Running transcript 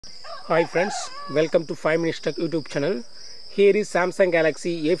Hi friends, welcome to 5 Minutes Tech YouTube channel. Here is Samsung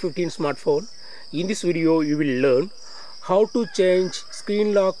Galaxy A15 smartphone. In this video you will learn how to change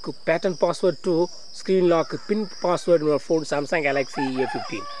screen lock pattern password to screen lock pin password in your phone Samsung Galaxy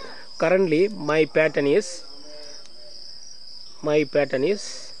A15. Currently my pattern is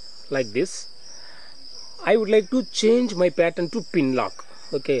like this. I would like to change my pattern to pin lock.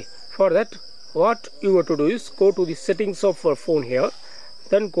 Okay, for that what you have to do is go to the settings of your phone here.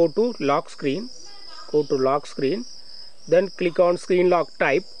 Then go to lock screen, then click on screen lock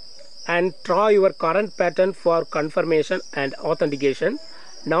type and try your current pattern for confirmation and authentication.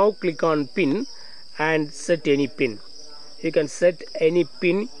 Now click on pin and set any pin. You can set any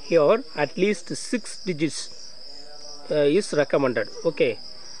pin here, at least 6 digits is recommended. Okay,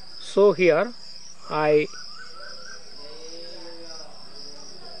 so here I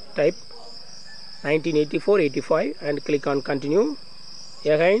type 1984-85 and click on continue.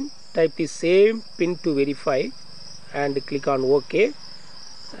 Again type the same pin to verify and click on OK,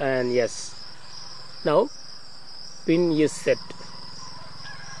 and yes, now pin is set.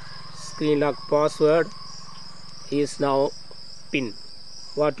 Screen lock password is now pin.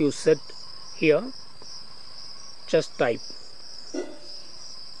 What you set here, just type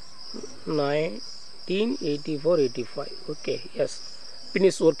 1984-85. Okay, yes, pin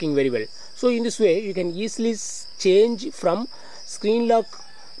is working very well. So in this way you can easily change from screen lock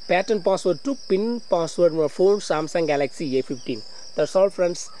pattern password to pin password on your phone Samsung Galaxy A15. That's all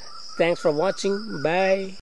friends. Thanks for watching. Bye.